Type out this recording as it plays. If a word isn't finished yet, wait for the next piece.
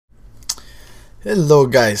Hello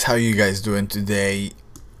guys, how you guys doing today?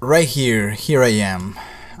 Right here I am.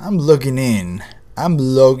 I'm logging in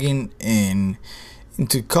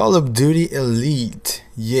into Call of Duty Elite.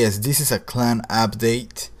 Yes, this is a clan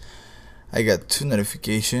update. I got two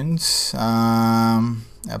notifications.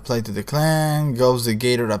 Apply to the clan, goes the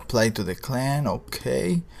gator, apply to the clan.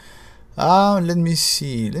 Okay. Let me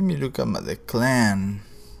see. Let me look at the clan.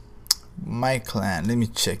 My clan. Let me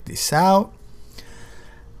check this out.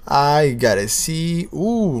 I gotta see.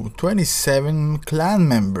 Ooh, 27 clan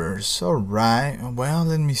members. Alright. Well,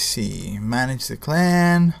 let me see. Manage the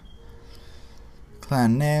clan.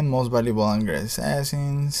 Clan name, most valuable Angry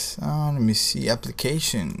Assassins. Let me see.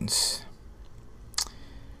 Applications.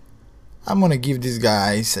 I'm gonna give these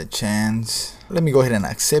guys a chance. Let me go ahead and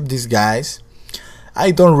accept these guys. I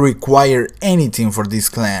don't require anything for this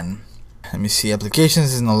clan. Let me see.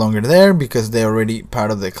 Applications is no longer there because they're already part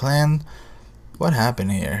of the clan. What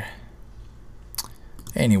happened here?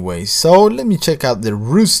 Anyway, so let me check out the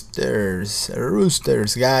roosters.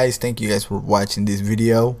 Guys, thank you guys for watching this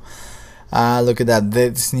video. Look at that,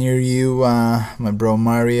 that's near you. My bro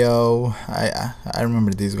Mario. I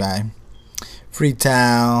remember this guy. Free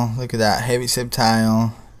tile. Look at that, heavy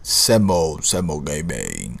tile. Sebo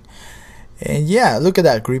gaming. And yeah, look at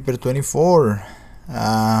that, Creeper 24.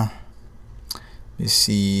 Let me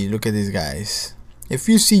see. Look at these guys. If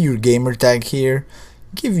you see your gamer tag here,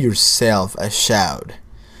 give yourself a shout.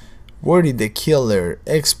 Wordy the Killer,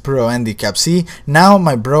 X-Pro Handicap. See, now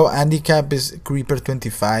my bro Handicap is Creeper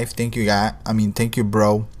 25. Thank you guys. Thank you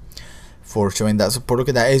bro for showing that support. Look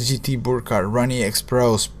at that, SGT Burkhardt, Ronnie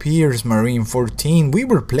X-Pro, Spears Marine 14. We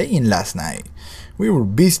were playing last night. We were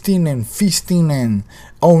beasting and feasting and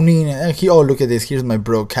owning. Oh, look at this. Here's my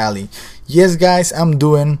bro Cali. Yes guys, I'm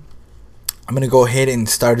gonna go ahead and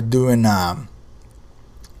start doing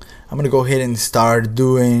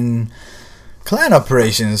clan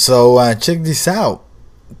operations. So check this out.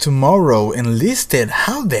 Tomorrow, enlisted.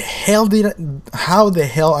 How the hell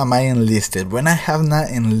am I enlisted when I have not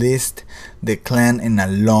enlisted the clan in a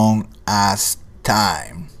long ass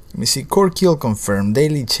time? Let me see. Core kill confirmed.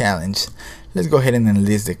 Daily challenge. Let's go ahead and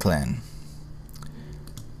enlist the clan.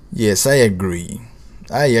 Yes, I agree.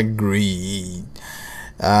 Let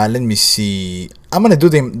me see. I'm gonna do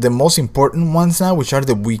the most important ones now, which are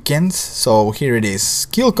the weekends. So here it is.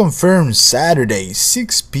 Kill confirmed Saturday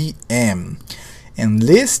 6 p.m.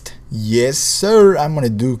 Enlist? Yes sir. I'm gonna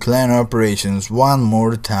do clan operations one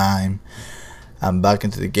more time. I'm back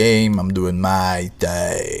into the game. I'm doing my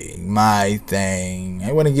thing.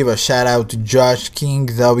 I want to give a shout out to Josh King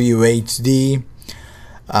WHD.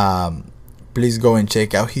 Please go and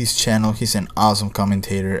check out his channel. He's an awesome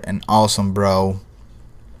commentator, an awesome bro.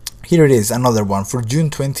 Here it is, another one for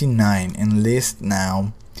June 29. Enlist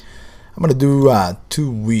now. I'm gonna do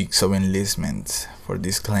 2 weeks of enlistment for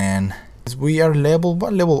this clan. We are level.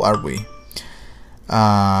 What level are we?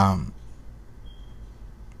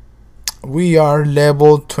 We are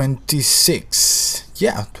level 26.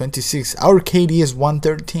 Yeah, 26. Our KD is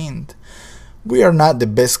 113. We are not the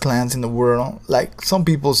best clans in the world. Like some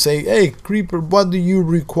people say, hey Creeper, what do you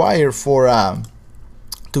require for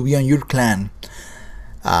to be on your clan?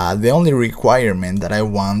 The only requirement that I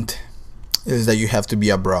want is that you have to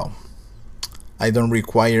be a bro. I don't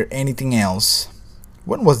require anything else.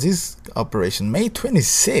 When was this operation? May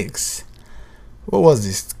 26. What was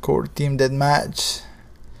this? Core team deathmatch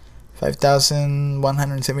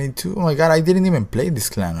 5172. Oh my god, I didn't even play this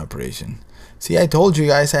clan operation. See, I told you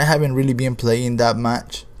guys I haven't really been playing that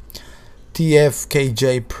much.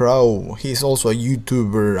 TFKJ Pro, he's also a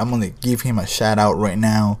YouTuber. I'm gonna give him a shout out right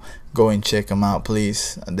now. Go and check him out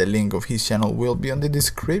please. The link of his channel will be on the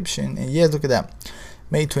description. And yeah, look at that,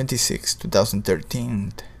 May 26,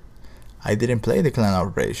 2013. I didn't play the clan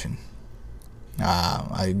operation.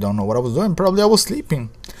 I don't know what I was doing. Probably I was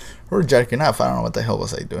sleeping or jerking off. I don't know what the hell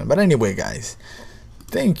was I doing. But anyway guys,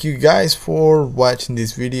 thank you guys for watching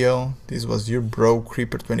this video. This was your bro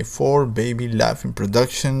Creeper 24, Baby Laughing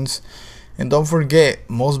Productions. And don't forget,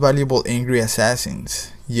 most valuable Angry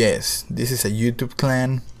Assassins. Yes, this is a YouTube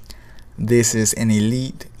clan. This is an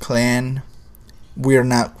elite clan. We are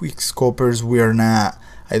not quick scopers. We are not.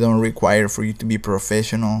 I don't require for you to be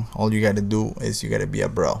professional. All you gotta do is you gotta be a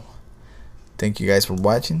bro. Thank you guys for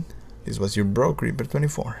watching. This was your bro Creeper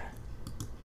 24.